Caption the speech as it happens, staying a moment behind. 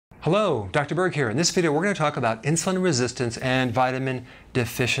Hello, Dr. Berg here. In this video, we're going to talk about insulin resistance and vitamin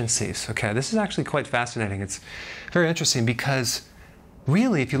deficiencies. Okay, this is actually quite fascinating. It's very interesting because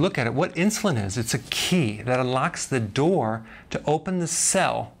really, if you look at it, what insulin is, it's a key that unlocks the door to open the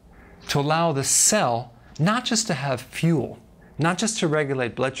cell, to allow the cell not just to have fuel, not just to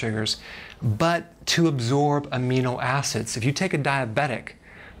regulate blood sugars, but to absorb amino acids. If you take a diabetic,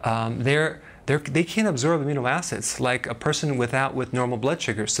 they can't absorb amino acids like a person with normal blood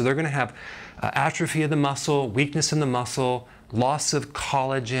sugars. So they're going to have atrophy of the muscle, weakness in the muscle, loss of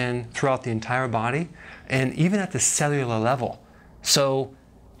collagen throughout the entire body, and even at the cellular level. So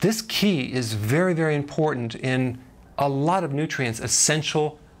this key is very, very important in a lot of nutrients,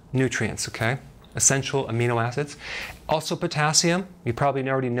 essential nutrients, okay? Essential amino acids. Also potassium, you probably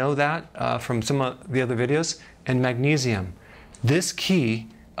already know that from some of the other videos, and magnesium. This key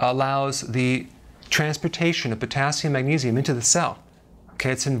allows the transportation of potassium and magnesium into the cell.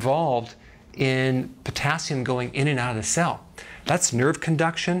 Okay, it's involved in potassium going in and out of the cell. That's nerve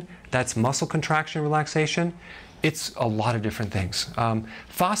conduction, that's muscle contraction, relaxation. It's a lot of different things.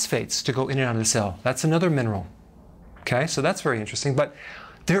 Phosphates to go in and out of the cell, that's another mineral. Okay, so that's very interesting. But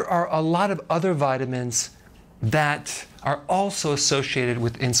there are a lot of other vitamins that are also associated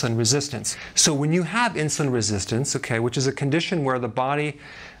with insulin resistance. So when you have insulin resistance, okay, which is a condition where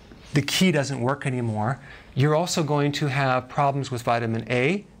the key doesn't work anymore, you're also going to have problems with vitamin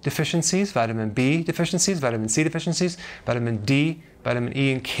A deficiencies, vitamin B deficiencies, vitamin C deficiencies, vitamin D, vitamin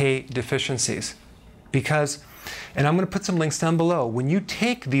E, and K deficiencies. Because, and I'm going to put some links down below, when you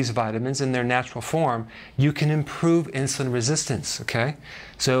take these vitamins in their natural form, you can improve insulin resistance, okay?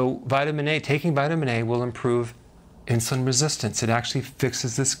 So vitamin A, taking vitamin A will improve insulin resistance. It actually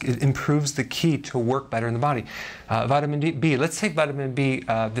fixes this, it improves the key to work better in the body. Vitamin B, let's take vitamin B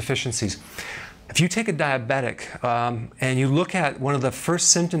deficiencies. If you take a diabetic and you look at one of the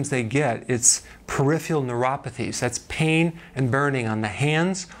first symptoms they get, it's peripheral neuropathies. That's pain and burning on the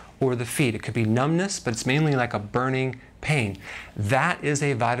hands or the feet. It could be numbness, but it's mainly like a burning pain. That is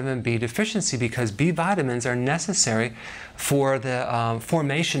a vitamin B deficiency because B vitamins are necessary for the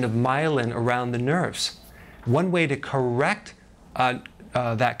formation of myelin around the nerves. One way to correct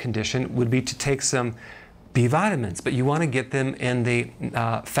that condition would be to take some B vitamins, but you want to get them in the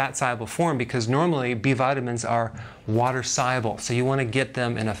fat-soluble form because normally B vitamins are water-soluble, so you want to get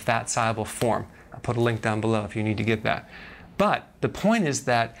them in a fat-soluble form. I'll put a link down below if you need to get that. But the point is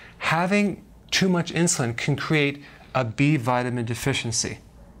that having too much insulin can create a B vitamin deficiency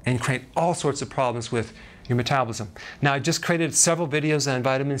and create all sorts of problems with your metabolism. Now, I just created several videos on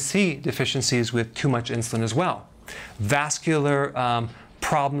vitamin C deficiencies with too much insulin as well. Vascular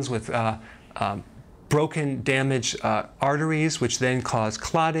problems with broken, damaged arteries, which then cause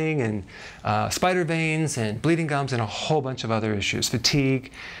clotting and spider veins and bleeding gums and a whole bunch of other issues.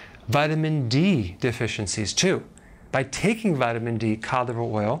 Fatigue. Vitamin D deficiencies too. By taking vitamin D, cod liver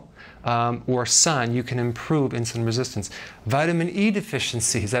oil, or sun, you can improve insulin resistance. Vitamin E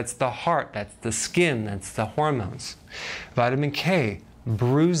deficiencies, that's the heart, that's the skin, that's the hormones. Vitamin K,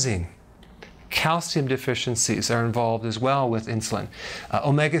 bruising. Calcium deficiencies are involved as well with insulin.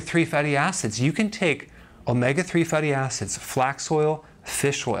 Omega-3 fatty acids, you can take omega-3 fatty acids, flax oil,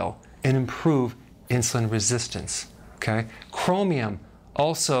 fish oil, and improve insulin resistance. Okay? Chromium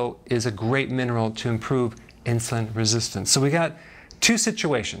also is a great mineral to improve insulin resistance. So we got two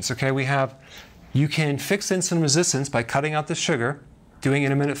situations, okay? We have, you can fix insulin resistance by cutting out the sugar, doing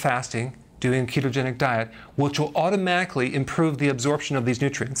intermittent fasting, doing a ketogenic diet, which will automatically improve the absorption of these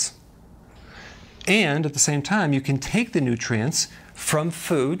nutrients. And at the same time, you can take the nutrients from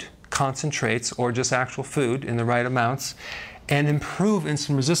food, concentrates, or just actual food in the right amounts, and improve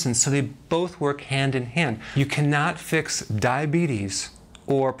insulin resistance. So they both work hand in hand. You cannot fix diabetes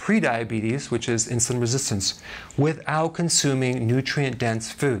or prediabetes, which is insulin resistance, without consuming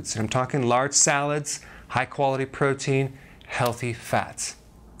nutrient-dense foods. And I'm talking large salads, high-quality protein, healthy fats.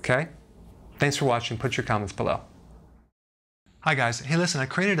 Okay? Thanks for watching. Put your comments below. Hi guys. Hey, listen, I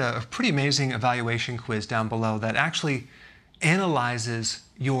created a pretty amazing evaluation quiz down below that actually analyzes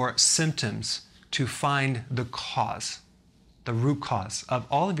your symptoms to find the cause, the root cause of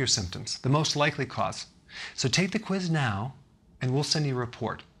all of your symptoms, the most likely cause. So take the quiz now, and we'll send you a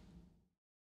report.